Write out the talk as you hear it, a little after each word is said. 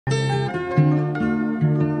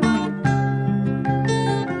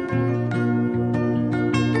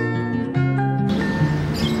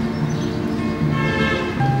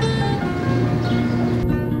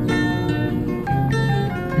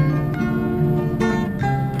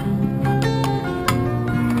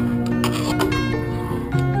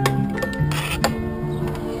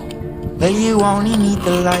Well, you only need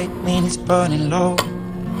the light when it's burning low.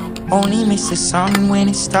 Only miss the sun when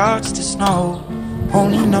it starts to snow.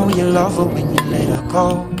 Only know you love her when you let her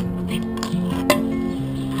go.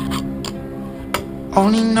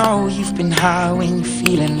 Only know you've been high when you're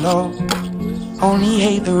feeling low. Only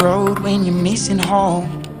hate the road when you're missing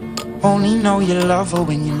home. Only know you love her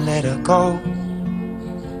when you let her go.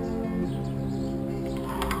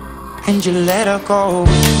 And you let her go.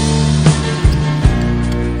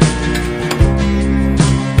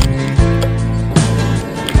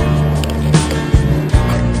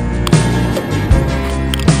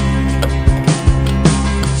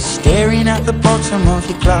 Staring at the bottom of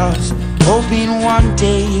your glass, hoping one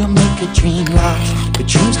day you'll make a dream last. But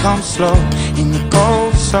dreams come slow and they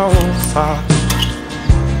go so fast.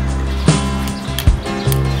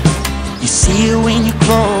 You see it when you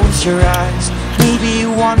close your eyes. Maybe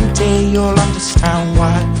one day you'll understand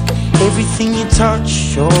why everything you touch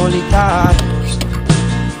surely dies.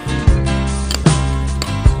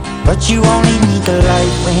 But you only need the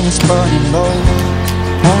light when it's burning low.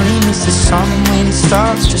 Only miss the sun when it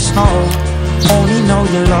starts to snow. Only know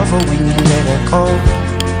you love her when you let her go.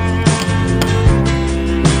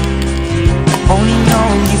 Only know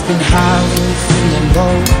you've been high when you're feeling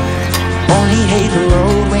low. Only hate the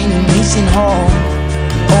road when you're missing home.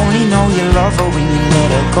 Only know you love her when you let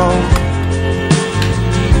her go.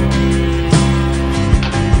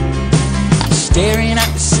 Staring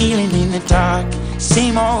at the ceiling in the dark,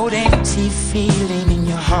 same old empty feeling in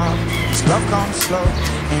your heart. This love comes slow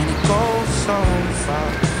and it goes so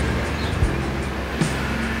fast.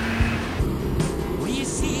 Will you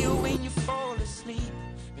see her when you fall asleep,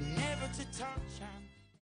 but never to touch and